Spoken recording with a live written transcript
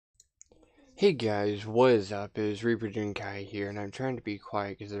Hey guys, what is up? It is Reaper Kai here, and I'm trying to be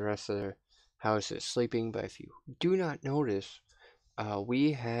quiet because the rest of the house is sleeping. But if you do not notice,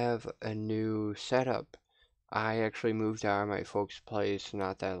 we have a new setup. I actually moved out of my folks' place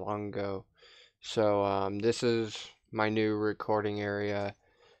not that long ago. So this is my new recording area.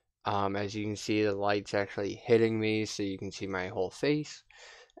 As you can see, the light's actually hitting me, so you can see my whole face.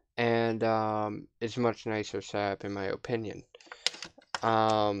 And it's much nicer setup in my opinion.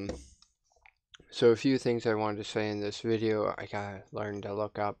 Um, So a few things I wanted to say in this video, I gotta learn to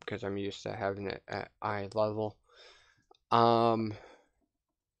look up because I'm used to having it at eye level. Um,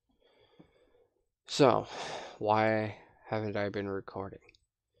 so why haven't I been recording?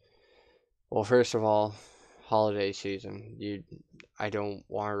 Well, first of all, holiday season. I don't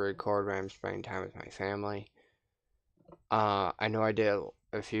want to record when I'm spending time with my family. I know I did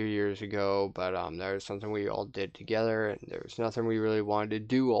a few years ago, but there was something we all did together, and there was nothing we really wanted to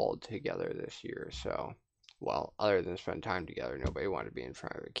do all together this year. So, well, other than spend time together, nobody wanted to be in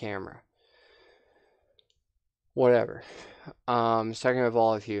front of a camera. Whatever. Second of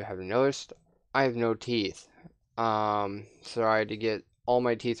all, if you haven't noticed, I have no teeth. So I had to get all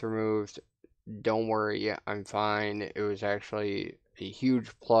my teeth removed. Don't worry, I'm fine. It was actually a huge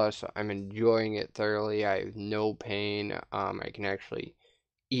plus. I'm enjoying it thoroughly. I have no pain. I can actually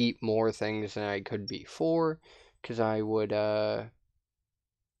eat more things than I could before, because I would, a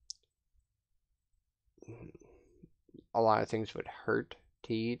lot of things would hurt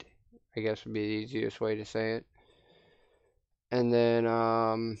to eat, I guess would be the easiest way to say it. And then,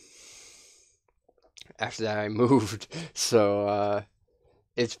 after that I moved, so,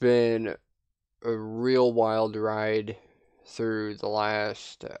 it's been a real wild ride through the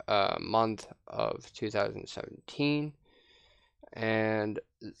last month of 2017, and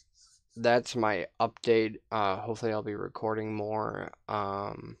that's my update. Hopefully I'll be recording more.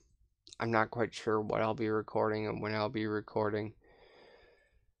 I'm not quite sure what I'll be recording and when I'll be recording.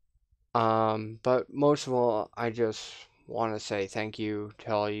 But most of all, I just want to say thank you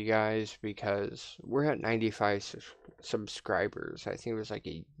to all you guys because we're at 95 subscribers. I think it was like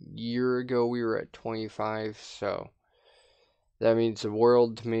a year ago we were at 25, so that means the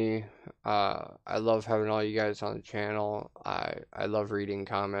world to me. I love having all you guys on the channel. I love reading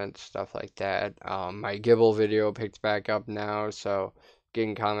comments, stuff like that. My Gibble video picked back up now, so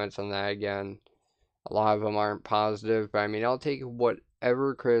getting comments on that again. A lot of them aren't positive, but I mean, I'll take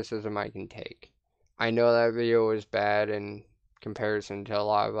whatever criticism I can take. I know that video was bad in comparison to a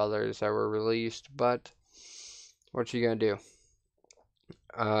lot of others that were released, but what you gonna do?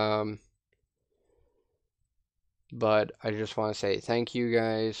 Um, but I just want to say thank you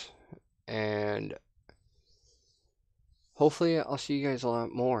guys, and hopefully I'll see you guys a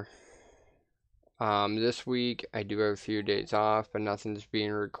lot more. This week I do have a few days off, but nothing's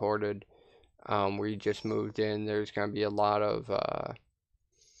being recorded. We just moved in. There's gonna be a lot of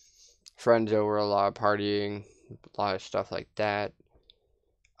friends over, a lot of partying, a lot of stuff like that.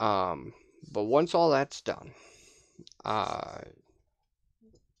 Um, but once all that's done, uh,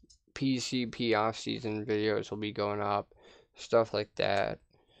 PCP off-season videos will be going up, stuff like that.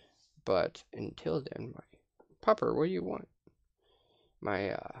 But until then, my pupper, what do you want?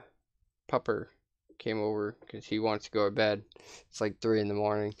 My pupper came over because he wants to go to bed. It's like 3 in the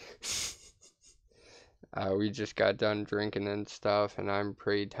morning. We just got done drinking and stuff, and I'm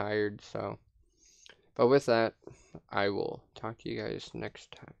pretty tired, so. But with that, I will talk to you guys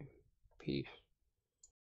next time. Peace.